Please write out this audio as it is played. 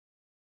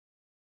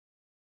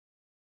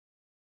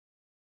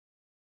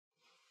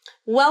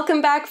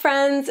Welcome back,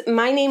 friends.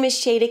 My name is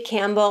Shayda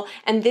Campbell,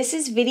 and this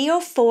is video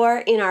 4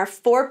 in our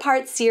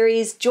 4-part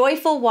series,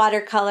 Joyful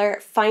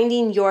Watercolor,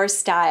 Finding Your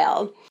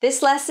Style.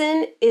 This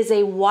lesson is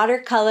a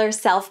watercolor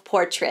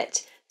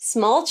self-portrait.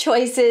 Small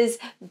choices,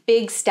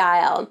 big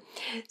style.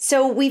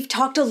 So we've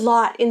talked a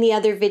lot in the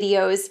other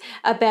videos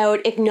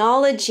about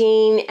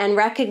acknowledging and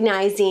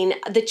recognizing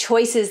the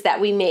choices that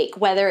we make,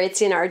 whether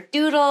it's in our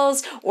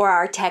doodles or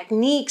our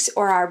techniques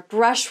or our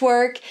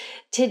brushwork.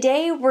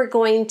 Today we're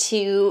going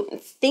to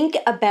think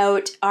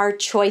about our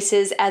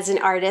choices as an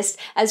artist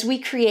as we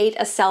create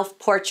a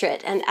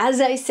self-portrait. And as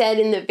I said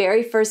in the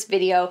very first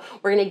video,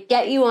 we're going to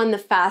get you on the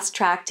fast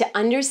track to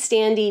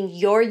understanding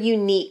your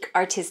unique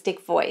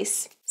artistic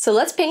voice. So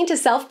let's paint a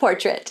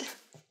self-portrait.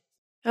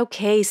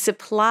 Okay,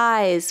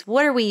 supplies.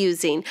 What are we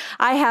using?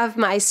 I have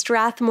my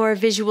Strathmore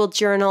visual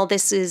journal.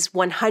 This is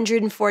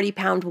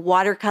 140-pound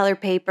watercolor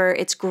paper.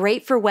 It's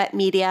great for wet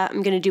media.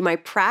 I'm going to do my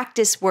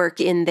practice work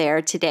in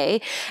there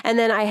today. And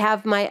then I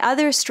have my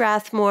other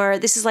Strathmore.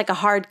 This is like a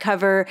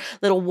hardcover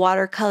little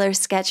watercolor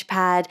sketch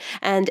pad,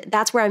 and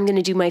that's where I'm going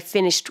to do my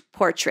finished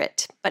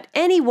portrait. But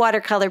any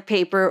watercolor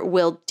paper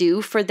will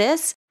do for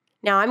this.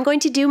 Now I'm going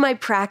to do my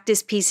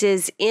practice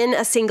pieces in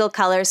a single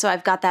color, so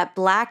I've got that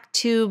black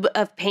tube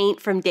of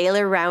paint from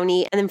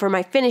ґ𝗻𝗻𝗃, and then for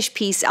my finished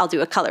piece, I'll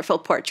do a colorful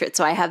portrait.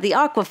 So I have the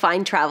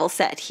Aquafine travel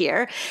set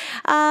here.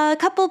 A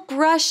couple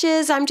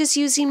brushes. I'm just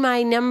using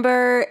my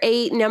number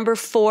 8, number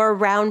 4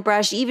 round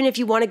brush. Even if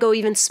you want to go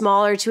even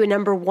smaller to a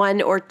number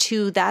 1 or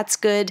 2, that's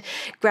good.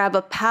 Grab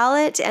a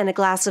palette and a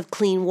glass of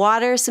clean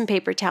water, some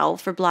paper towel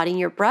for blotting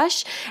your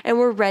brush, and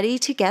we're ready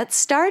to get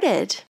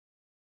started.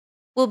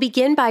 We'll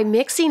begin by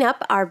mixing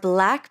up our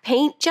black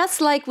paint just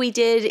like we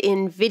did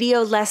in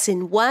video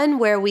lesson 1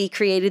 where we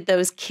created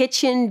those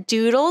kitchen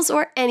doodles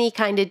or any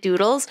kind of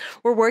doodles.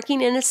 We're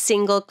working in a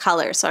single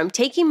color. So I'm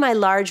taking my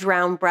large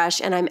round brush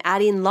and I'm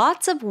adding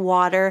lots of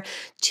water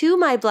to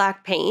my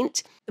black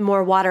paint. The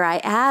more water I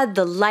add,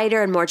 the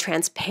lighter and more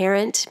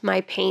transparent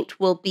my paint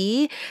will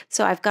be.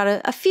 So I've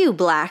got a few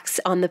blacks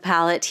on the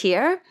palette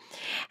here.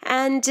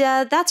 And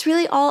that's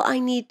really all I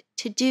need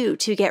to do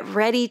to get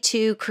ready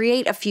to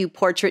create a few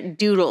portrait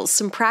doodles,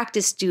 some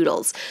practice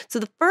doodles. So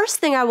the first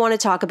thing I want to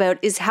talk about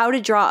is how to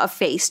draw a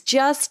face,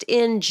 just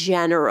in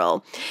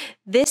general.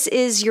 This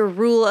is your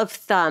rule of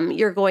thumb.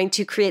 You're going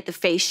to create the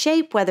face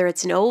shape, whether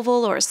it's an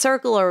oval or a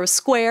circle or a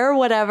square,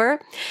 whatever.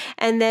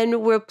 And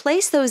then we'll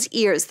place those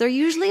ears. They're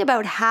usually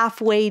about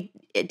halfway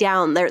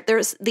down.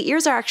 The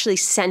ears are actually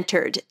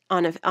centered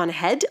on a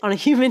head, on a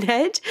human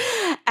head.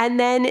 And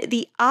then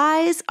the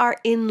eyes are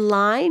in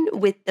line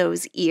with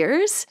those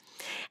ears.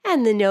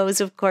 And the nose,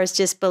 of course,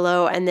 just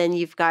below, and then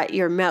you've got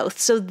your mouth.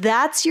 So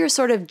that's your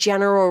sort of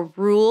general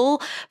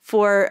rule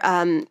for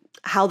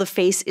how the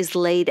face is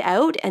laid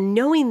out, and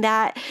knowing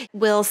that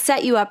will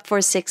set you up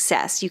for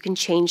success. You can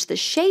change the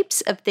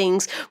shapes of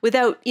things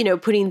without,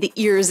 putting the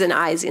ears and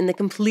eyes in the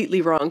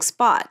completely wrong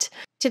spot.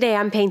 Today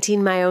I'm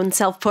painting my own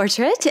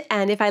self-portrait,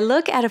 and if I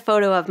look at a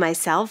photo of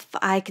myself,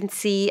 I can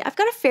see I've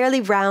got a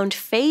fairly round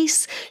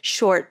face,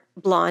 short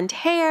blonde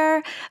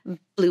hair,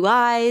 blue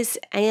eyes,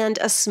 and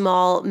a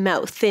small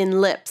mouth, thin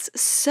lips.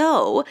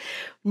 So,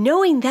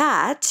 knowing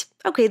that,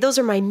 okay, those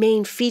are my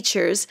main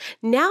features.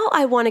 Now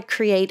I want to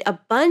create a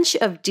bunch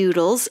of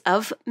doodles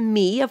of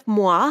me, of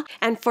moi,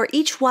 and for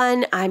each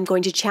one, I'm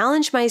going to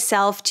challenge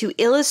myself to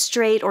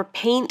illustrate or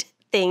paint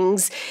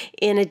things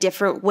in a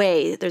different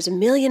way. There's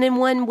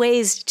 1,000,001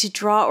 ways to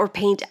draw or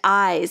paint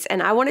eyes,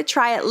 and I want to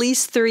try at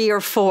least 3 or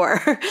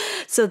 4.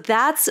 So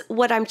that's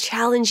what I'm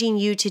challenging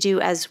you to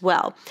do as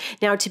well.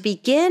 Now to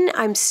begin,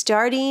 I'm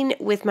starting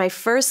with my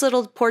first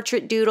little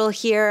portrait doodle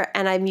here,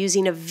 and I'm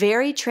using a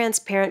very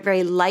transparent,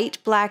 very light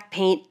black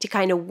paint to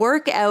kind of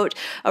work out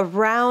a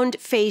round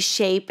face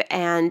shape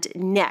and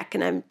neck.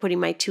 And I'm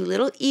putting my 2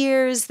 little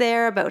ears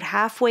there about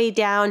halfway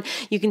down.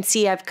 You can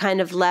see I've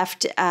kind of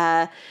left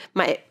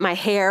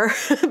my hair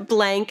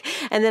blank,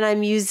 and then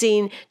I'm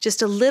using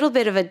just a little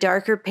bit of a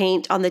darker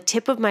paint on the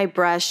tip of my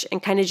brush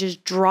and kind of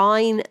just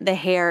drawing the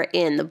hair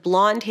in. The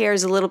blonde hair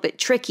is a little bit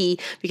tricky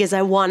because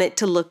I want it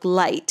to look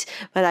light,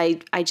 but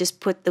I just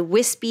put the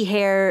wispy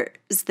hairs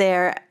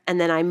there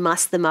and then I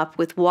muss them up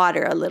with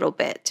water a little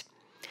bit.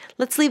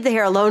 Let's leave the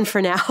hair alone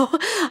for now.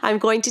 I'm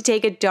going to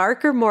take a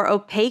darker, more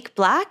opaque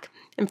black,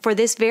 and for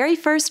this very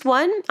first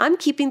one, I'm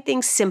keeping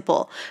things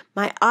simple.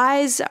 My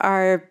eyes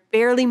are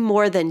barely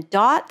more than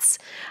dots.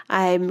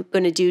 I'm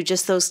going to do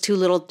just those 2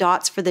 little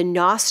dots for the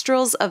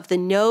nostrils of the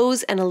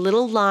nose and a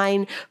little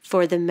line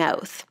for the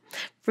mouth.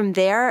 From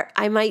there,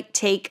 I might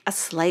take a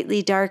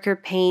slightly darker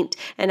paint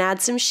and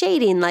add some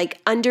shading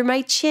like under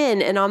my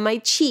chin and on my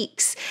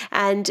cheeks,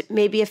 and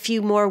maybe a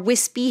few more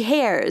wispy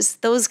hairs,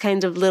 those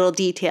kinds of little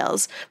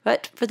details.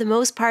 But for the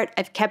most part,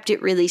 I've kept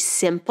it really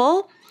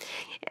simple.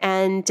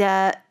 And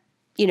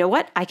you know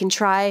what? I can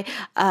try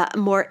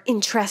more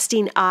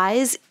interesting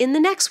eyes in the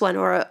next one,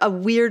 or a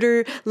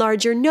weirder,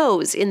 larger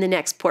nose in the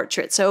next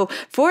portrait. So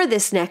for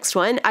this next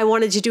one, I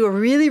wanted to do a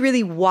really,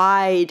 really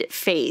wide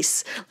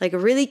face, like a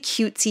really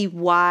cutesy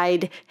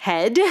wide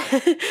head.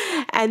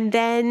 And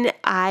then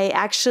I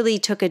actually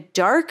took a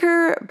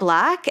darker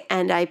black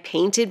and I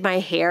painted my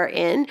hair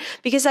in,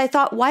 because I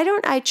thought, why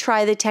don't I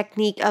try the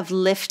technique of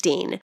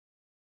lifting?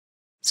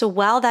 So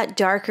while that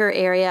darker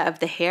area of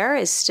the hair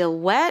is still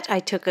wet, I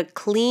took a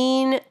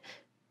clean,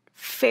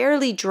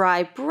 fairly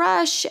dry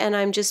brush and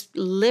I'm just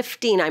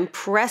lifting, I'm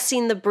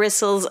pressing the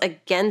bristles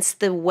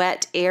against the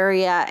wet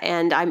area,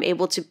 and I'm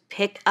able to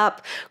pick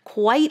up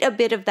quite a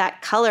bit of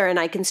that color, and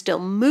I can still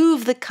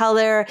move the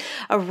color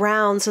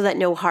around so that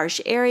no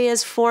harsh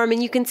areas form.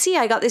 And you can see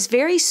I got this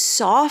very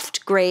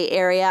soft gray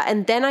area,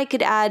 and then I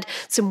could add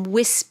some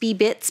wispy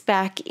bits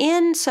back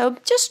in. So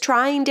just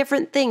trying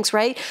different things,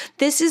 right?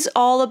 This is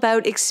all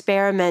about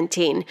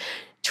experimenting.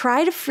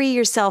 Try to free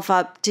yourself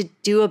up to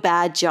do a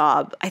bad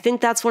job. I think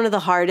that's one of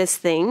the hardest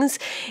things,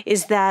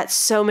 is that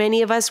so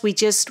many of us, we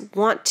just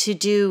want to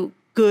do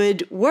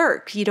good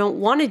work. You don't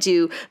want to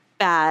do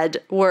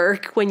bad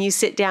work when you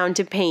sit down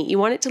to paint. You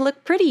want it to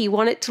look pretty. You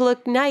want it to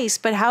look nice.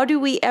 But how do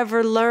we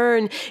ever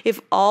learn if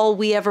all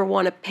we ever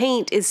want to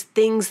paint is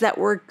things that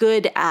we're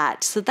good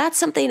at? So that's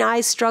something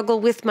I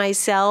struggle with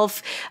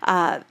myself.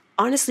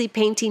 Honestly,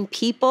 painting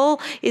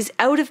people is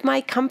out of my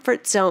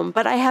comfort zone,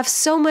 but I have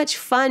so much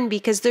fun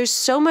because there's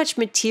so much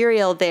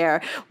material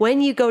there.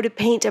 When you go to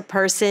paint a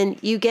person,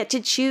 you get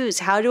to choose,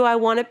 how do I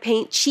want to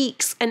paint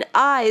cheeks and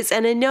eyes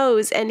and a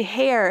nose and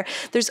hair?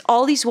 There's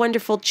all these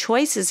wonderful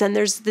choices, and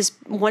there's this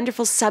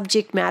wonderful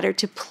subject matter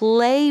to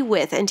play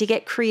with and to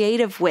get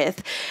creative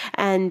with.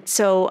 And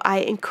so I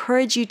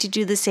encourage you to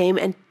do the same,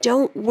 and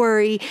don't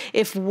worry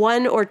if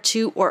one or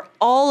two or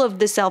all of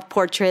the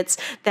self-portraits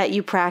that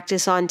you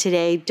practice on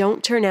today don't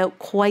turn out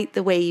quite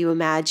the way you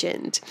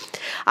imagined.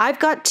 I've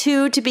got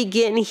two to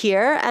begin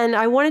here, and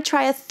I want to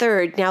try a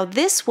third. Now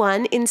this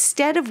one,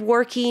 instead of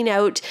working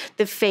out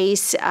the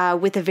face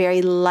with a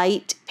very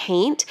light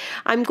paint,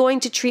 I'm going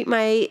to treat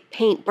my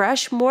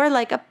paintbrush more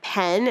like a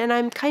pen, and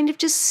I'm kind of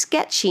just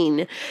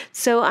sketching.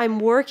 So I'm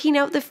working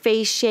out the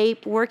face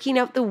shape, working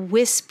out the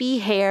wispy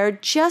hair,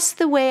 just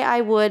the way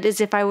I would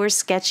as if I were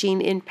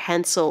sketching in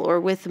pencil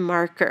or with a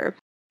marker.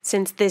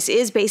 Since this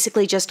is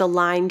basically just a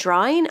line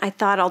drawing, I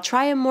thought I'll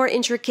try a more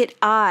intricate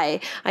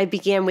eye. I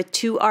began with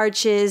 2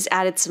 arches,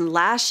 added some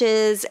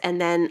lashes, and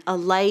then a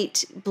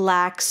light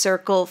black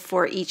circle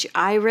for each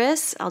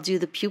iris. I'll do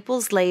the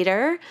pupils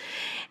later.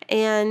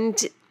 And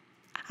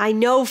I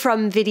know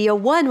from video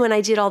 1, when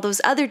I did all those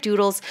other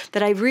doodles,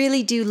 that I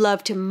really do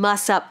love to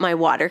muss up my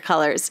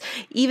watercolors.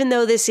 Even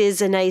though this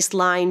is a nice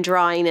line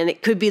drawing and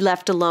it could be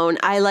left alone,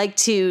 I like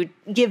to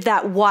give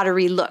that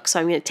watery look. So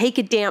I'm going to take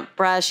a damp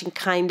brush and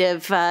kind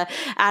of add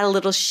a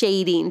little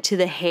shading to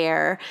the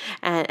hair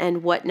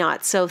and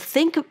whatnot. So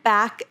think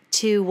back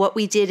to what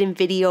we did in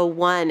video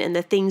 1 and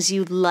the things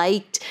you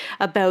liked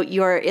about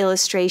your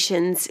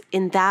illustrations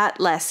in that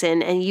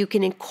lesson, and you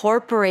can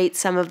incorporate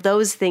some of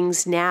those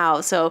things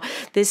now. So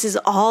this is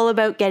all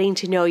about getting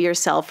to know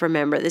yourself,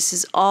 remember. This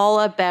is all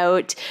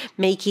about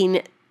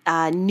making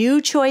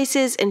new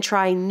choices and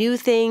trying new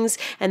things,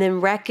 and then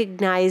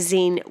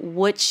recognizing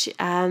which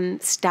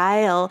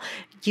style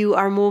you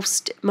are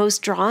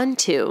most drawn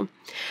to.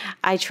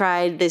 I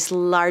tried this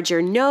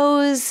larger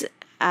nose.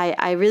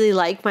 I really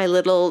like my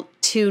little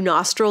 2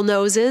 nostril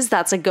noses.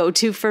 That's a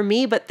go-to for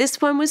me, but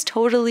this one was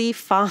totally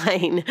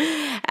fine.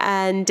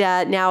 And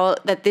now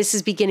that this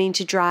is beginning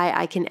to dry,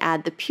 I can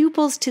add the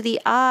pupils to the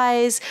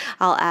eyes.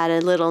 I'll add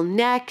a little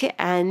neck,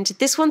 and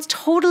this one's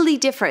totally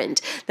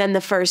different than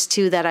the first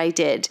 2 that I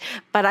did.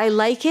 But I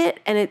like it,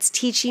 and it's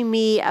teaching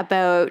me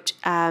about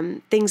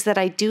things that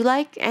I do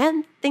like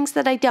and things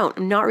that I don't.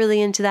 I'm not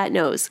really into that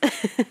nose.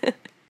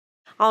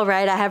 All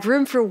right, I have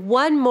room for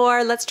one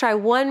more. Let's try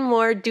one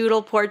more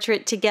doodle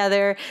portrait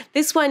together.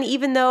 This one,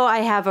 even though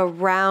I have a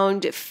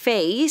round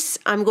face,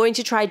 I'm going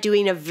to try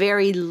doing a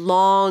very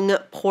long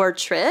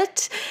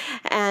portrait,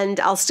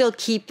 and I'll still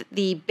keep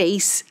the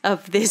base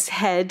of this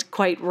head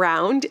quite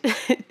round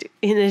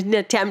in an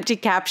attempt to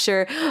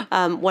capture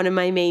one of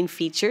my main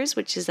features,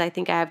 which is I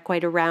think I have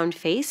quite a round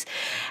face.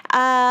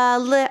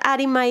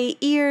 Adding my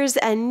ears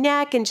and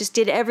neck, and just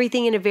did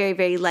everything in a very,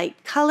 very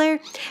light color.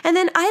 And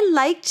then I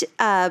liked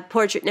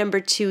portrait number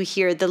 2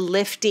 here, the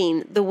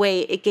lifting, the way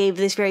it gave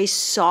this very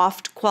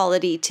soft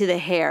quality to the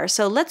hair.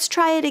 So let's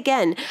try it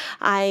again.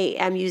 I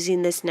am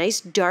using this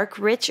nice dark,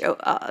 rich,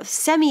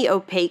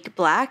 semi-opaque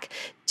black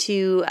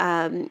to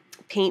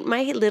paint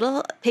my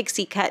little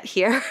pixie cut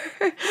here.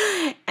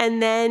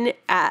 And then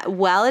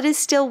while it is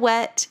still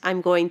wet, I'm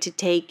going to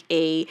take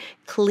a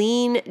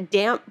clean,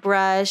 damp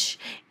brush,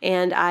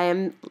 and I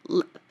am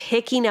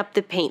picking up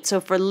the paint. So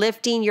for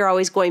lifting, you're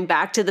always going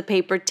back to the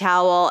paper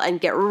towel and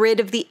get rid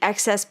of the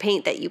excess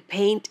paint that you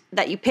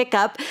pick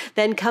up,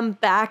 then come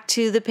back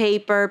to the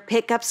paper,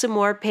 pick up some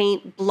more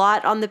paint,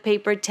 blot on the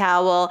paper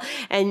towel,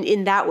 and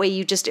in that way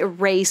you just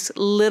erase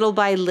little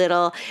by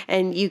little,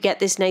 and you get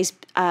this nice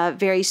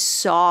very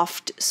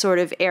soft sort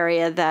of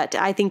area that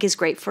I think is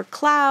great for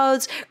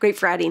clouds, great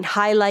for adding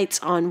highlights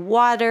on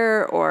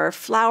water or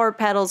flower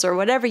petals or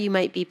whatever you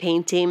might be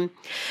painting.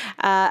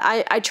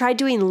 I tried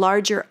doing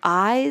larger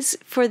eyes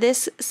for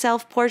this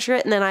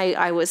self-portrait, and then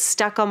I was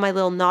stuck on my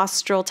little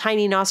nostril,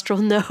 tiny nostril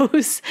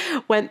nose,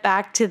 went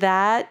back to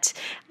that,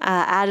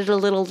 added a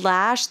little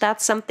lash.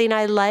 That's something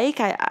I like.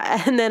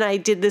 And then I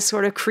did this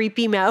sort of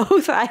creepy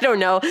mouth. I don't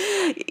know.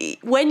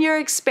 When you're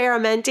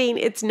experimenting,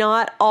 it's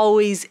not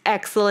always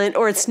excellent,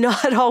 or it's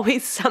not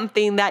always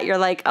something that you're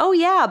like, oh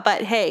yeah,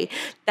 but hey,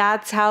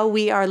 that's how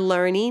we are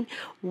learning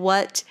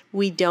what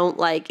we don't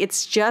like.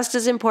 It's just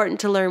as important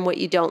to learn what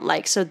you don't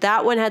like. So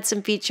that one had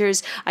some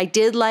features I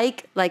did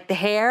like the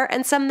hair,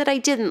 and some that I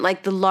didn't,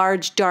 like the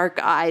large dark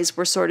eyes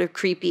were sort of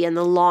creepy, and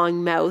the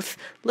long mouth,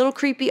 a little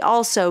creepy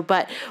also.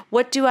 But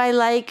what do I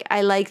like?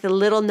 I like the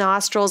little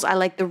nostrils. I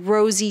like the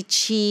rosy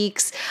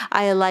cheeks.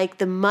 I like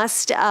the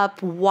mussed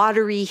up,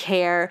 watery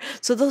hair.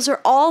 So those are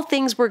all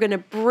things we're going to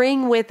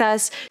bring with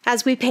us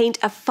as we paint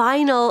a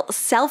final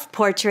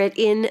self-portrait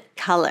in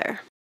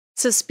color.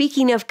 So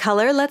speaking of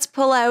color, let's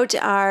pull out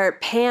our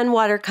pan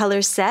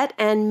watercolor set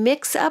and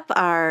mix up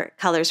our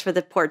colors for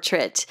the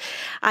portrait.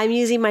 I'm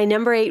using my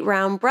number 8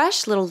 round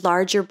brush, a little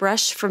larger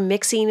brush for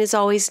mixing is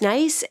always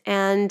nice.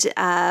 And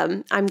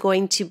I'm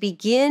going to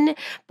begin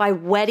by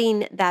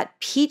wetting that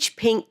peach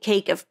pink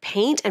cake of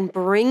paint and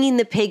bringing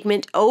the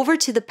pigment over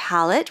to the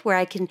palette where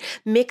I can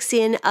mix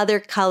in other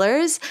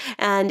colors.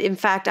 And in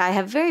fact, I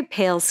have very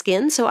pale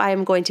skin, so I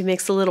am going to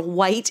mix a little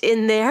white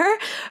in there.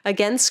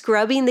 Again,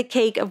 scrubbing the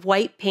cake of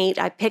white paint.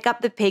 I pick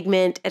up the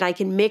pigment and I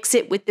can mix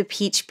it with the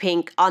peach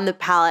pink on the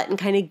palette and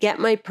kind of get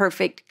my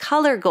perfect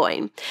color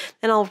going.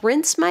 Then I'll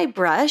rinse my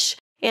brush,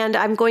 and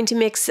I'm going to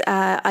mix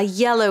a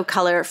yellow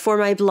color for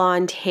my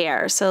blonde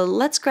hair. So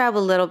let's grab a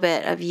little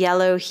bit of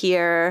yellow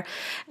here,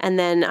 and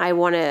then I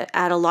want to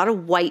add a lot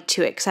of white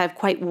to it because I have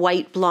quite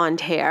white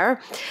blonde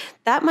hair.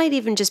 That might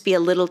even just be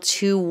a little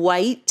too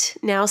white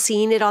now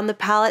seeing it on the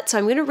palette. So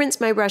I'm going to rinse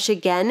my brush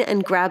again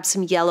and grab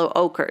some yellow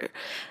ochre.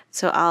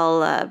 So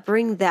I'll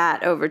bring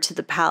that over to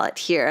the palette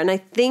here. And I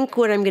think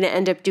what I'm going to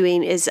end up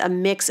doing is a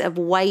mix of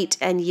white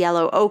and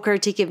yellow ochre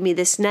to give me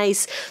this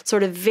nice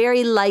sort of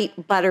very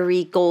light,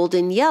 buttery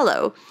golden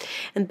yellow.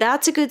 And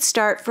that's a good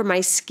start for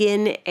my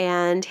skin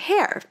and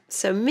hair.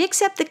 So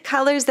mix up the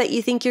colors that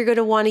you think you're going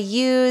to want to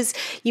use.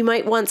 You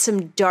might want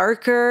some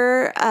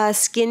darker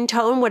skin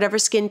tone, whatever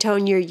skin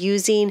tone you're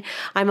using.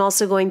 I'm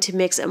also going to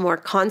mix a more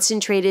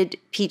concentrated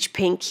peach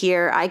pink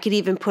here. I could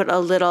even put a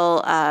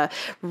little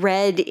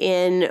red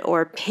in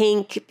or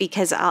pink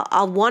because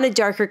I'll want a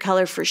darker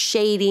color for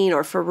shading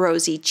or for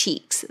rosy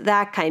cheeks,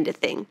 that kind of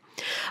thing.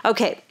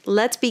 Okay,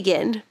 let's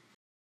begin.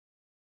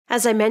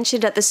 As I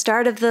mentioned at the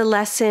start of the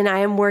lesson, I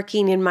am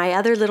working in my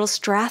other little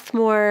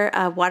Strathmore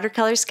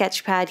watercolor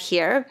sketch pad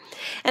here,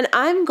 and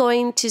I'm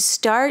going to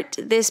start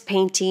this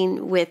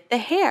painting with the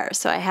hair.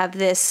 So I have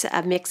this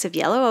mix of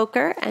yellow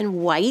ochre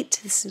and white.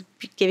 This is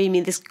giving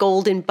me this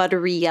golden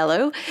buttery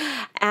yellow,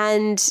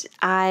 and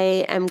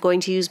I am going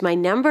to use my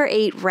number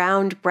 8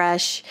 round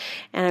brush,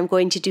 and I'm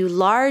going to do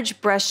large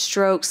brush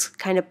strokes,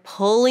 kind of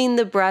pulling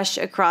the brush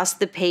across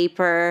the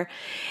paper.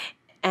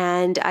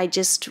 And I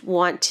just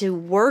want to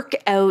work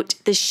out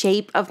the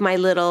shape of my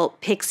little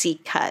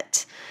pixie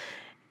cut.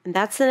 And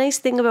that's the nice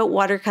thing about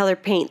watercolor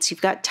paints.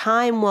 You've got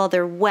time while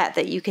they're wet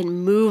that you can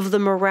move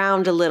them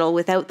around a little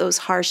without those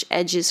harsh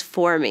edges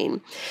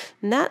forming.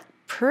 And that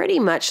pretty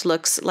much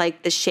looks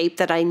like the shape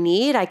that I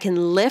need. I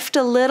can lift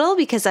a little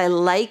because I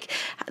like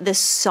the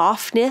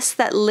softness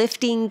that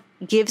lifting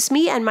gives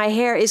me, and my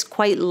hair is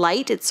quite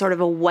light. It's sort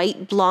of a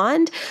white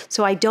blonde,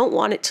 so I don't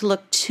want it to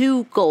look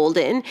too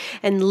golden,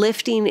 and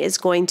lifting is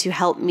going to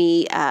help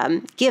me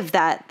give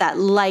that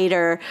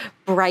lighter,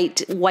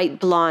 bright white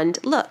blonde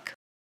look.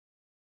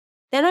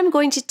 Then I'm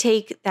going to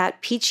take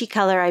that peachy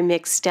color I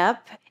mixed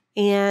up,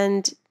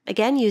 and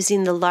again,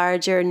 using the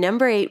larger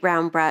number 8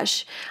 round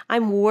brush,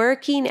 I'm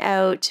working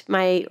out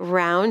my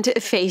round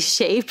face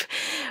shape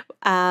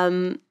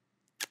and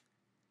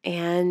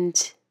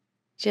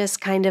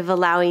just kind of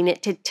allowing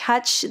it to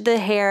touch the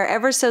hair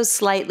ever so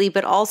slightly,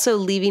 but also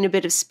leaving a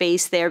bit of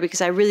space there because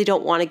I really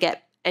don't want to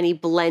get any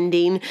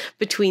blending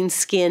between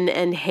skin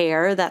and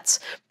hair. That's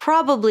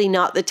probably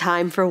not the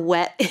time for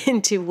wet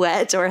into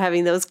wet or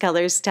having those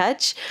colors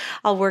touch.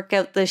 I'll work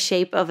out the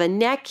shape of a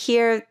neck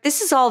here.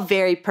 This is all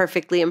very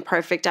perfectly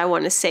imperfect, I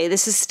want to say.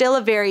 This is still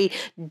a very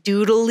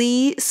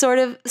doodly sort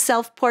of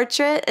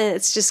self-portrait, and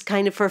it's just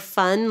kind of for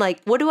fun.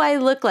 Like, what do I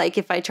look like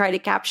if I try to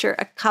capture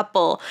a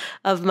couple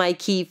of my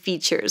key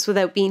features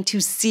without being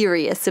too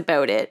serious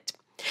about it?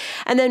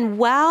 And then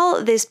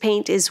while this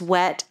paint is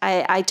wet,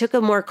 I took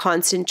a more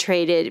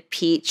concentrated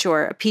peach,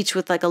 or a peach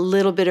with like a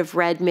little bit of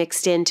red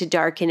mixed in to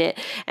darken it.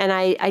 And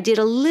I did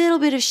a little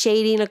bit of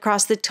shading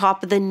across the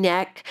top of the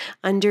neck,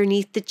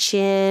 underneath the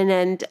chin,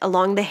 and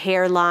along the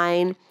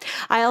hairline.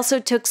 I also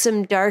took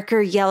some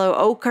darker yellow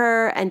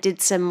ochre and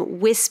did some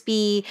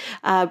wispy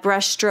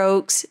brush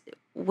strokes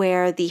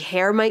where the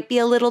hair might be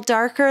a little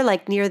darker,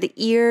 like near the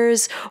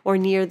ears or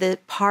near the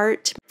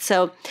part.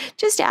 So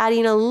just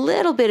adding a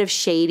little bit of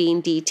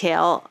shading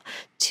detail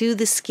to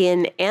the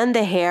skin and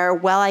the hair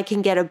while I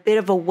can get a bit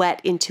of a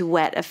wet into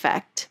wet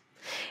effect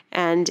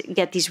and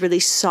get these really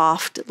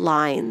soft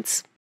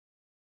lines.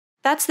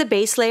 That's the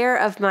base layer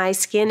of my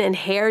skin and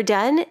hair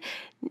done.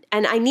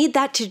 And I need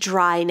that to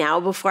dry now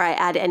before I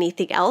add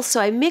anything else. So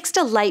I mixed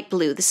a light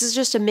blue. This is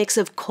just a mix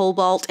of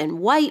cobalt and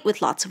white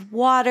with lots of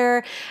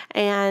water.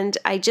 And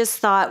I just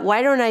thought,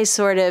 why don't I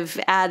sort of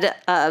add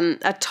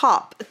a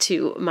top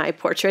to my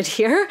portrait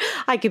here?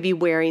 I could be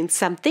wearing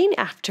something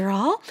after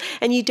all.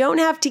 And you don't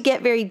have to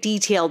get very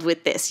detailed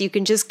with this. You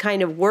can just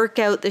kind of work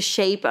out the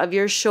shape of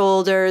your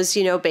shoulders.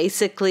 You know,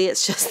 basically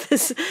it's just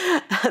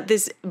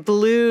this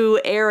blue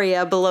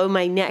area below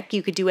my neck.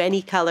 You could do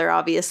any color,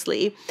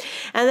 obviously.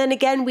 And then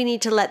again, we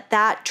need to let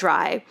that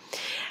dry,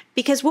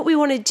 because what we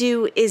want to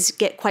do is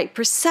get quite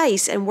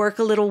precise and work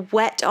a little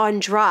wet on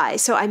dry.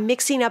 So I'm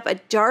mixing up a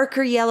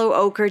darker yellow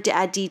ochre to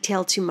add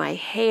detail to my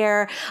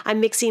hair.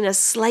 I'm mixing a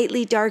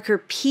slightly darker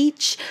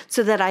peach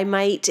so that I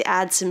might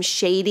add some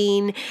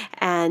shading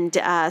and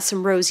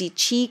some rosy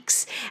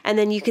cheeks. And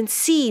then you can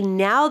see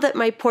now that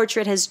my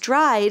portrait has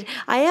dried,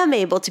 I am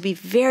able to be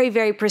very,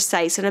 very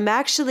precise. And I've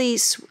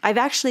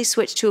actually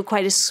switched to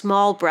quite a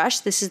small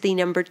brush. This is the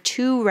number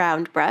 2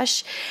 round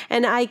brush,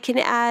 and I can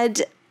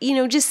add, you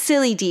know, just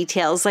silly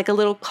details like a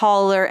little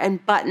collar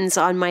and buttons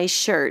on my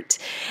shirt.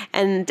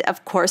 And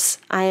of course,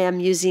 I am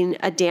using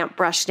a damp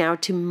brush now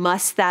to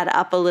muss that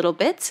up a little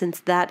bit, since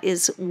that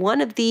is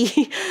one of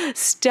the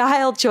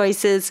style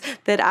choices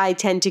that I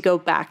tend to go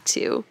back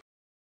to.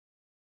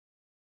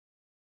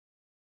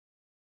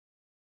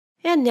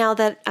 And now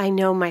that I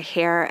know my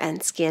hair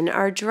and skin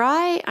are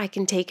dry, I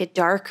can take a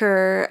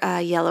darker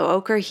yellow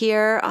ochre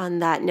here on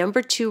that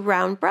number 2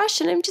 round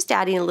brush, and I'm just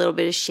adding a little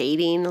bit of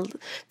shading, a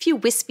few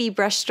wispy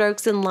brush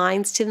strokes and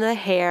lines to the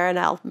hair, and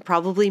I'll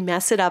probably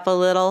mess it up a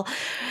little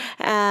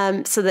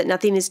so that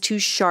nothing is too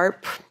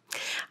sharp.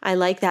 I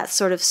like that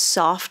sort of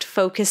soft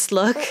focused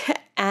look.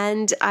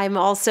 And I'm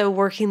also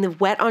working the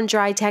wet on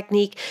dry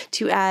technique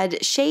to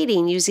add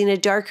shading, using a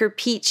darker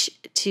peach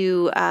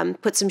to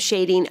put some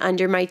shading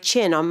under my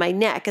chin on my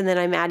neck. And then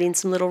I'm adding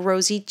some little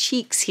rosy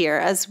cheeks here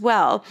as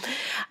well.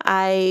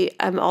 I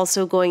am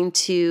also going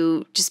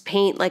to just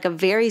paint like a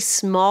very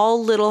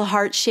small little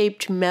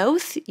heart-shaped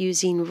mouth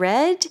using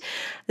red.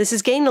 This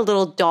is getting a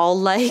little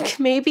doll-like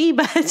maybe,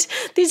 but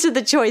these are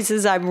the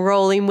choices I'm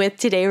rolling with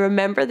today.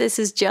 Remember, this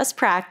is just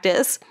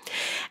practice.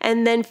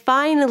 And then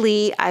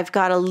finally, I've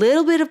got a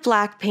little bit of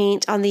black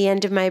paint on the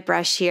end of my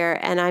brush here,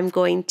 and I'm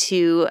going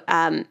to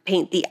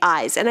paint the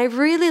eyes. And I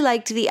really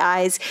liked the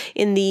eyes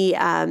in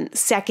the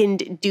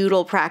second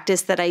doodle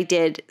practice that I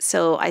did.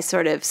 So I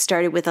sort of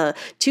started with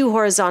 2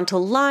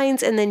 horizontal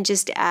lines and then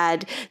just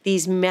add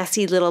these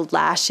messy little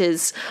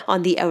lashes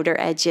on the outer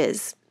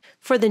edges.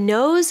 For the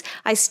nose,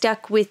 I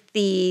stuck with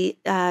the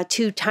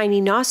 2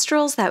 tiny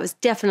nostrils. That was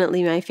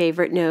definitely my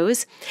favorite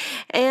nose.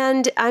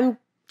 And I'm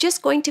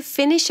just going to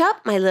finish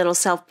up my little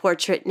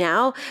self-portrait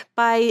now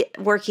by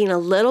working a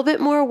little bit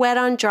more wet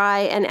on dry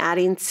and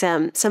adding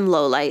some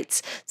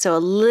lowlights. So a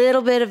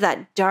little bit of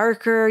that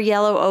darker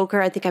yellow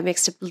ochre. I think I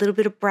mixed a little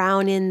bit of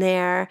brown in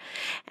there,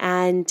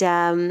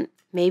 and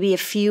maybe a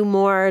few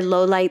more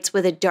lowlights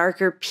with a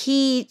darker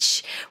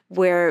peach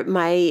where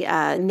my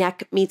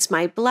neck meets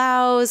my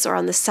blouse, or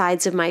on the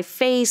sides of my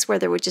face where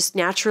there would just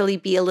naturally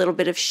be a little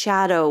bit of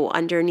shadow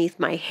underneath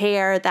my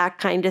hair, that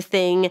kind of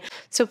thing.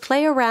 So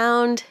play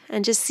around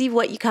and just see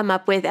what you come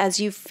up with as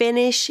you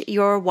finish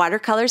your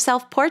watercolor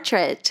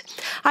self-portrait.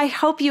 I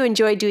hope you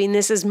enjoyed doing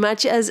this as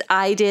much as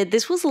I did.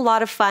 This was a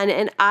lot of fun,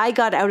 and I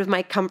got out of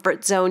my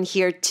comfort zone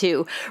here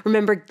too.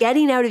 Remember,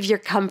 getting out of your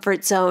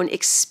comfort zone,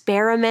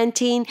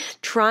 experimenting,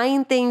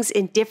 trying things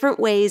in different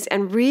ways,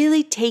 and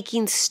really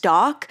taking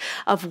stock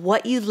of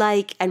what you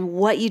like and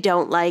what you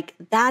don't like.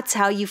 That's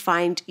how you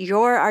find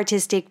your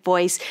artistic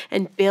voice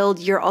and build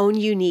your own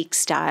unique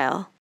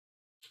style.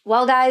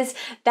 Well, guys,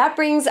 that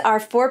brings our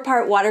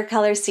 4-part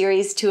watercolor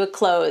series to a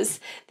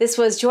close. This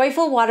was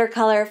Joyful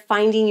Watercolor,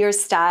 Finding Your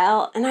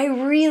Style, and I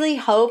really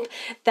hope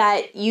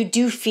that you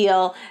do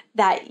feel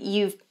that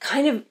you've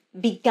kind of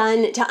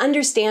begun to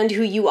understand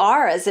who you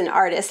are as an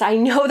artist. I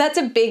know that's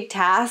a big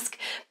task,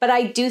 but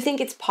I do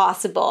think it's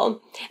possible.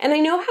 And I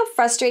know how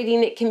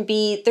frustrating it can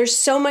be. There's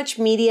so much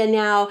media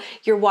now.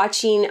 You're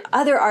watching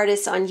other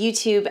artists on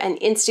YouTube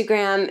and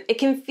Instagram. It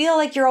can feel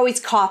like you're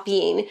always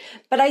copying.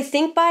 But I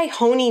think by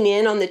honing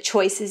in on the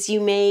choices you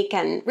make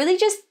and really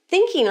just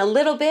thinking a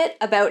little bit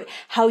about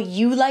how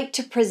you like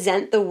to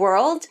present the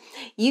world,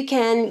 you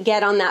can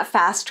get on that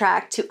fast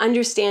track to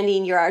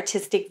understanding your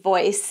artistic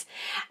voice.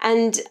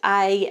 And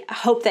I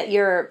hope that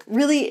you're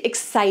really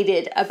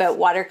excited about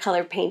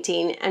watercolor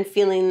painting and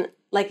feeling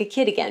like a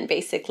kid again,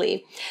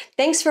 basically.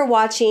 Thanks for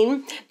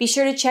watching. Be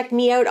sure to check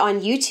me out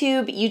on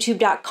YouTube,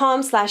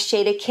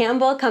 youtube.com/Shayda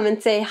Campbell. Come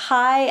and say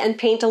hi and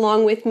paint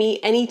along with me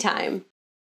anytime.